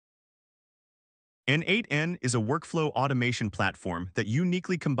n8n is a workflow automation platform that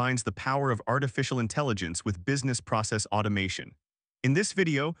uniquely combines the power of artificial intelligence with business process automation. In this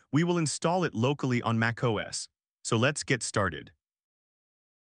video, we will install it locally on macOS. So let's get started.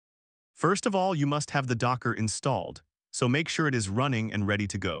 First of all, you must have the Docker installed, so make sure it is running and ready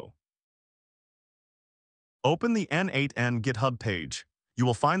to go. Open the n8n GitHub page. You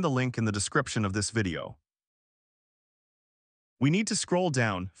will find the link in the description of this video. We need to scroll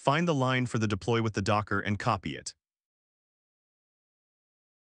down, find the line for the deploy with the Docker and copy it.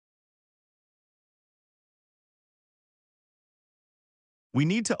 We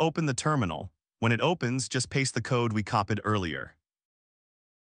need to open the terminal. When it opens, just paste the code we copied earlier.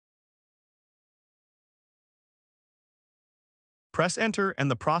 Press enter and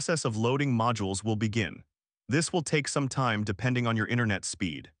the process of loading modules will begin. This will take some time depending on your internet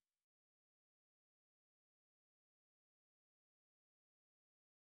speed.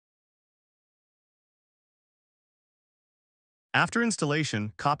 After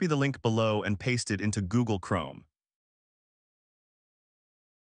installation, copy the link below and paste it into Google Chrome.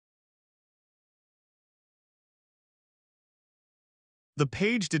 The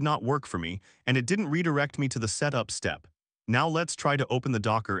page did not work for me, and it didn't redirect me to the setup step. Now let's try to open the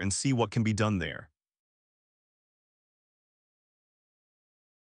Docker and see what can be done there.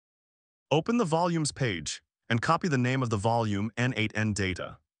 Open the volumes page and copy the name of the volume n8n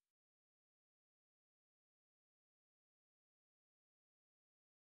data.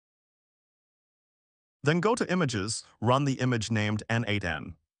 Then go to Images, run the image named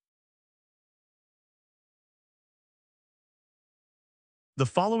n8n. The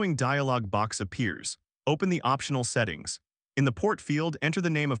following dialog box appears. Open the optional settings. In the port field, enter the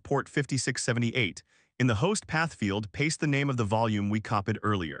name of port 5678. In the host path field, paste the name of the volume we copied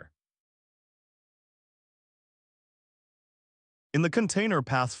earlier. In the container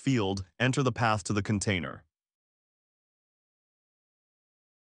path field, enter the path to the container.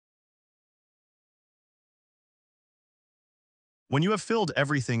 When you have filled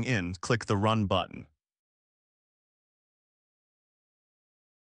everything in, click the Run button.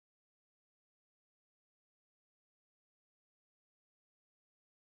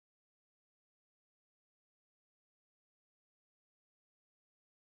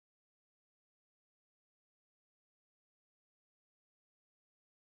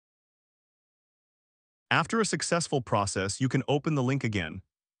 After a successful process, you can open the link again.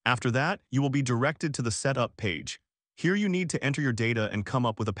 After that, you will be directed to the Setup page. Here you need to enter your data and come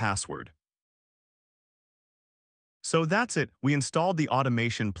up with a password. So that's it, we installed the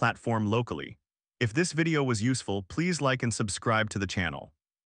automation platform locally. If this video was useful, please like and subscribe to the channel.